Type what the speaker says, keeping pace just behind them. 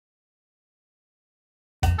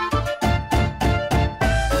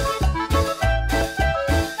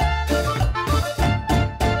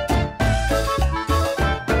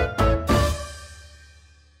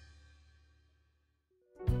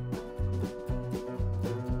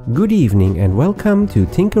Good evening and welcome to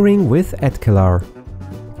Tinkering with Eearlier.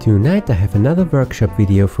 Tonight I have another workshop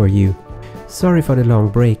video for you. Sorry for the long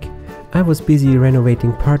break. I was busy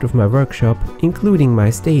renovating part of my workshop, including my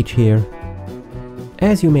stage here.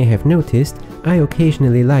 As you may have noticed, I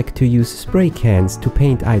occasionally like to use spray cans to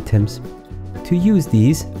paint items. To use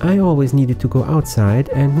these, I always needed to go outside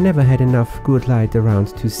and never had enough good light around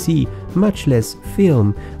to see, much less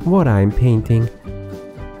film, what I'm painting.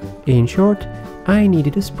 In short, I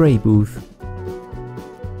needed a spray booth.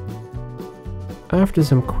 After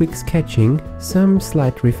some quick sketching, some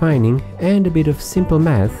slight refining and a bit of simple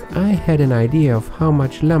math, I had an idea of how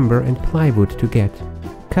much lumber and plywood to get.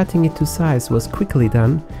 Cutting it to size was quickly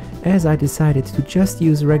done, as I decided to just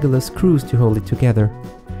use regular screws to hold it together.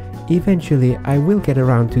 Eventually I will get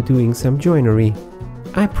around to doing some joinery.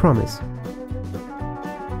 I promise.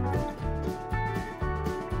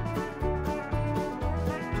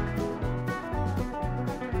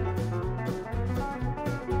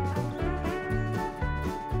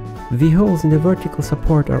 The holes in the vertical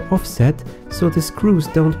support are offset, so the screws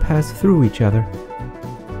don't pass through each other.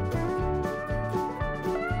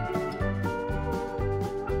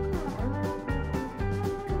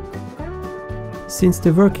 Since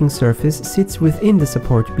the working surface sits within the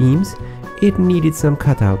support beams, it needed some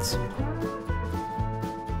cutouts.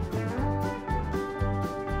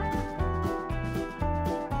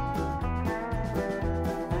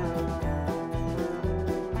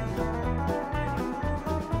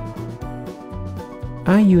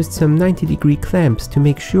 I used some 90-degree clamps to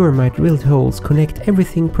make sure my drilled holes connect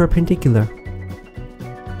everything perpendicular.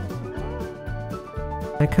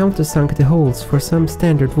 I countersunk the holes for some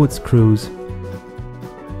standard wood screws.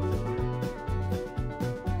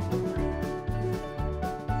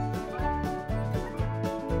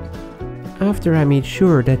 After I made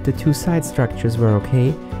sure that the two side structures were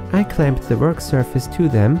okay, I clamped the work surface to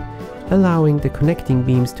them, allowing the connecting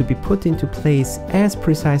beams to be put into place as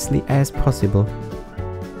precisely as possible.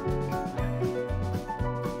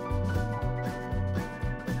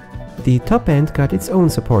 The top end got its own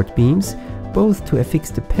support beams, both to affix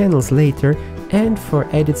the panels later and for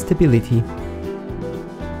added stability.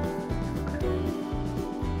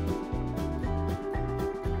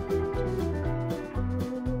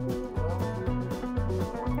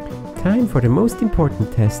 Time for the most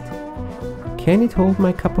important test. Can it hold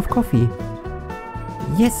my cup of coffee?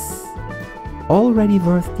 Yes! Already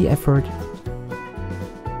worth the effort.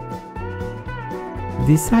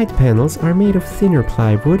 The side panels are made of thinner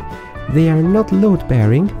plywood. They are not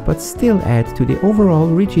load-bearing, but still add to the overall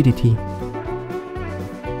rigidity.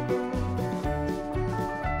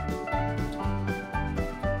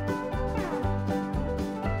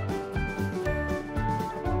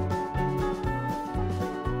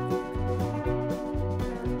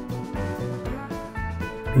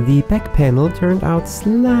 The back panel turned out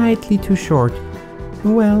slightly too short.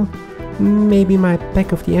 Well, maybe my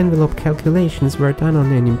back of the envelope calculations were done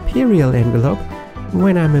on an imperial envelope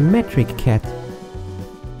when I'm a metric cat.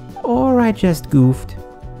 Or I just goofed.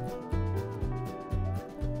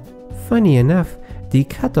 Funny enough, the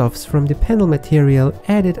cut-offs from the panel material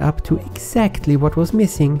added up to exactly what was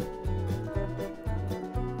missing.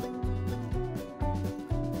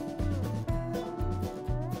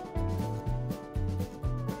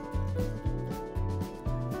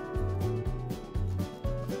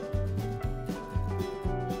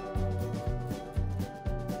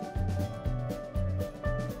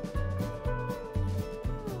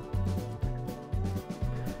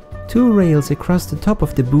 Two rails across the top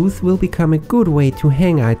of the booth will become a good way to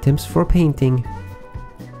hang items for painting.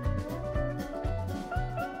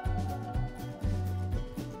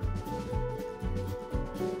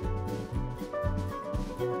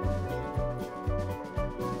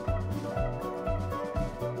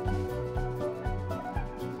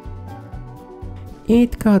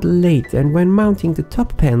 It got late, and when mounting the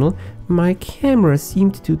top panel, my camera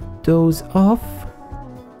seemed to doze off.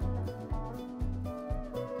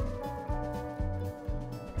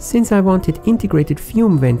 Since I wanted integrated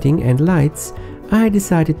fume venting and lights, I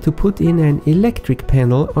decided to put in an electric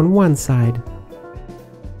panel on one side.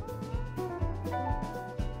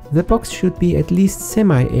 The box should be at least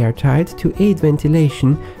semi-airtight to aid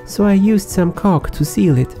ventilation, so I used some caulk to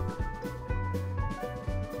seal it.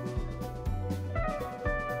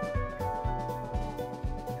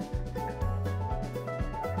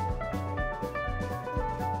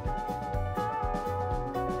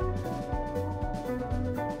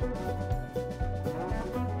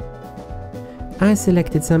 I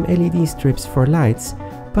selected some LED strips for lights,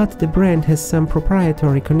 but the brand has some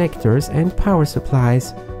proprietary connectors and power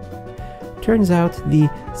supplies. Turns out the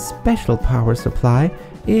special power supply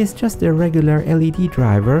is just a regular LED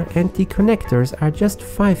driver, and the connectors are just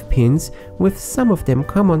 5 pins with some of them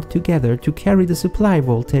common together to carry the supply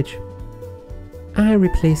voltage. I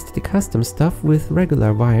replaced the custom stuff with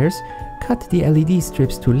regular wires, cut the LED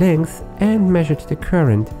strips to length and measured the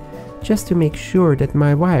current, just to make sure that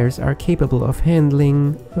my wires are capable of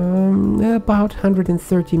handling about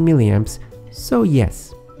 130 milliamps, so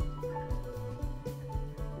yes.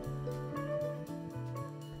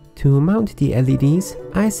 To mount the LEDs,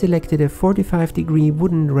 I selected a 45-degree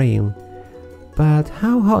wooden rail. But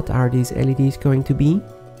how hot are these LEDs going to be?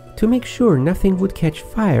 To make sure nothing would catch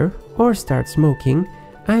fire or start smoking,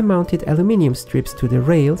 I mounted aluminium strips to the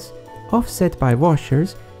rails, offset by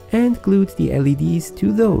washers, and glued the LEDs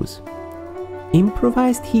to those.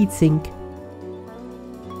 Improvised heatsink.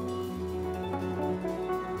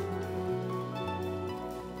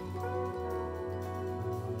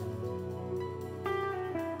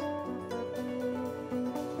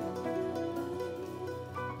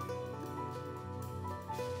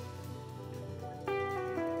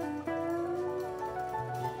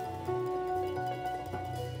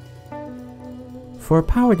 For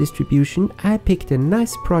power distribution, I picked a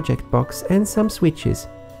nice project box and some switches.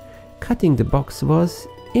 Cutting the box was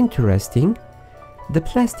interesting. The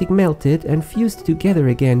plastic melted and fused together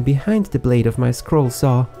again behind the blade of my scroll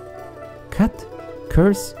saw. Cut,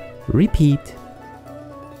 curse, repeat.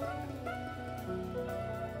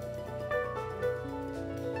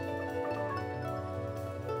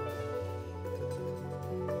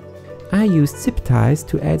 I used zip ties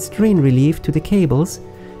to add strain relief to the cables,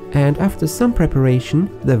 and after some preparation,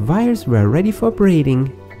 the wires were ready for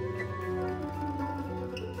braiding.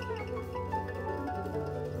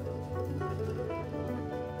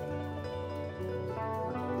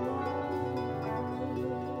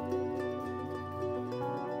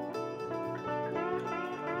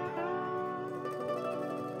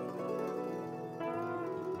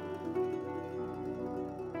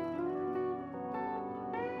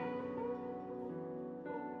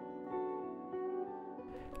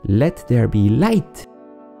 Let there be light!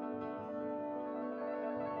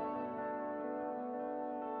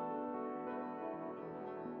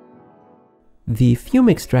 The fume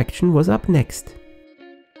extraction was up next.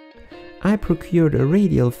 I procured a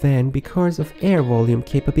radial fan because of air volume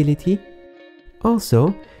capability.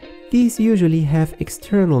 Also, these usually have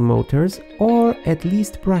external motors or at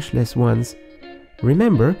least brushless ones.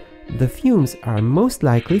 Remember, the fumes are most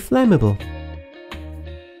likely flammable.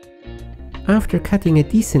 After cutting a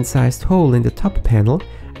decent-sized hole in the top panel,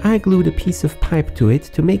 I glued a piece of pipe to it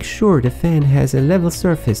to make sure the fan has a level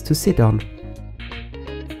surface to sit on.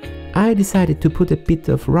 I decided to put a bit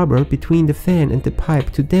of rubber between the fan and the pipe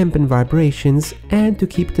to dampen vibrations and to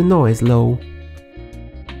keep the noise low.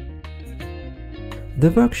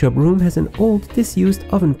 The workshop room has an old disused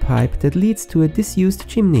oven pipe that leads to a disused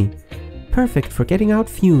chimney, perfect for getting out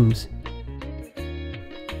fumes.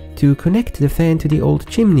 To connect the fan to the old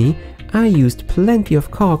chimney, I used plenty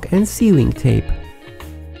of caulk and sealing tape.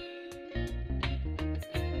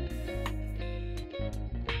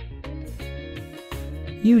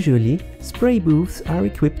 Usually, spray booths are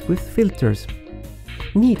equipped with filters.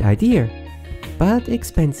 Neat idea, but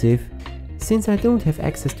expensive. Since I don't have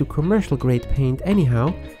access to commercial grade paint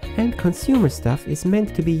anyhow, and consumer stuff is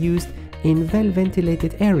meant to be used in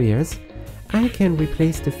well-ventilated areas, I can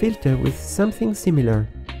replace the filter with something similar.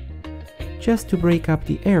 Just to break up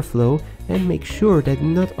the airflow and make sure that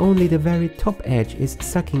not only the very top edge is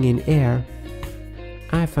sucking in air.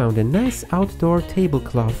 I found a nice outdoor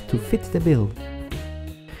tablecloth to fit the bill.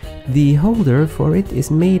 The holder for it is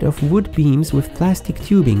made of wood beams with plastic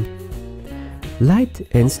tubing. Light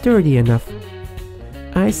and sturdy enough.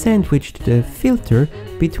 I sandwiched the filter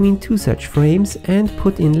between two such frames and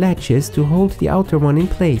put in latches to hold the outer one in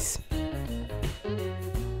place.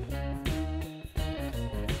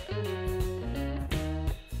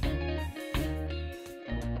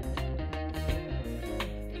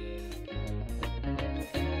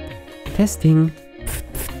 Testing.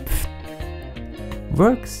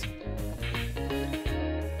 Works.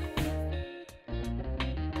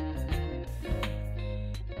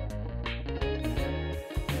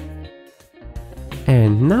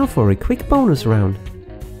 And now for a quick bonus round.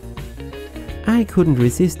 I couldn't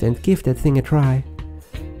resist and give that thing a try.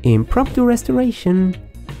 Impromptu restoration.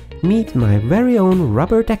 Meet my very own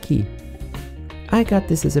rubber ducky. I got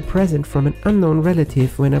this as a present from an unknown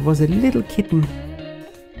relative when I was a little kitten.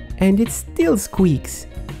 And it still squeaks.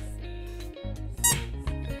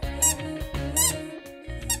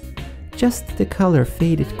 Just the color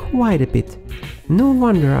faded quite a bit. No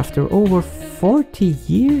wonder after over 40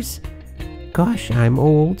 years Gosh, I'm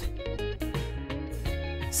old.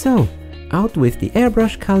 So, out with the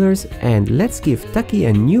airbrush colors and let's give Ducky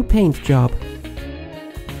a new paint job.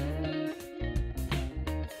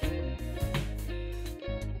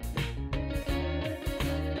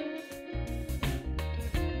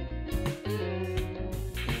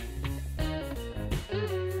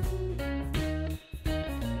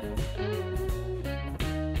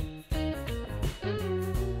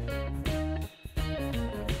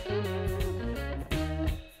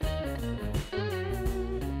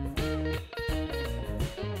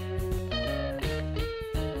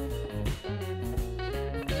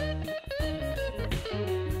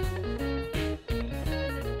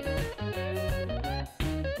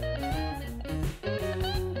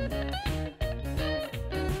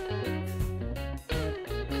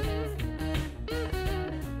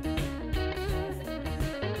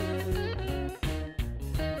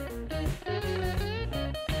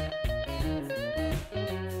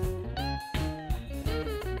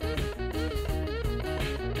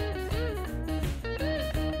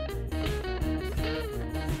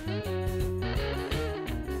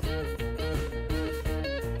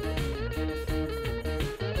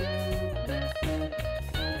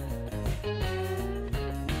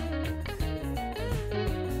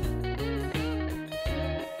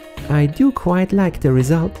 I do quite like the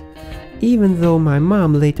result, even though my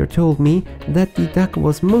mom later told me that the duck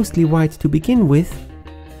was mostly white to begin with.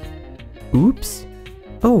 Oops.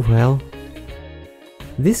 Oh well.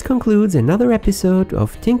 This concludes another episode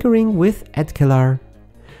of Tinkering with Eearlier.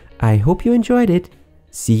 I hope you enjoyed it.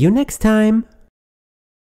 See you next time!